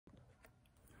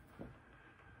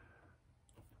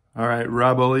All right,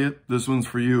 Rob Elliott, this one's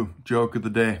for you. Joke of the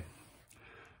day.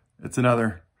 It's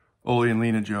another Ole and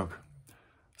Lena joke.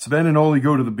 Sven and Ole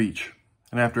go to the beach,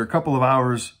 and after a couple of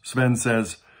hours, Sven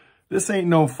says, "This ain't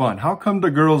no fun. How come the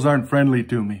girls aren't friendly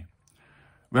to me?"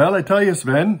 "Well, I tell you,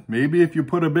 Sven, maybe if you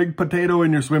put a big potato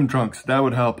in your swim trunks, that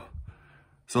would help."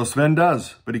 So Sven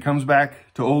does, but he comes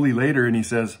back to Ole later and he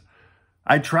says,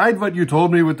 "I tried what you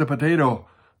told me with the potato,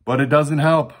 but it doesn't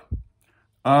help."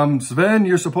 Sven,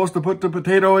 you're supposed to put the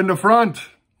potato in the front."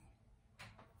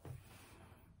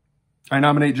 I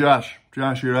nominate Josh.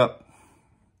 Josh, you're up.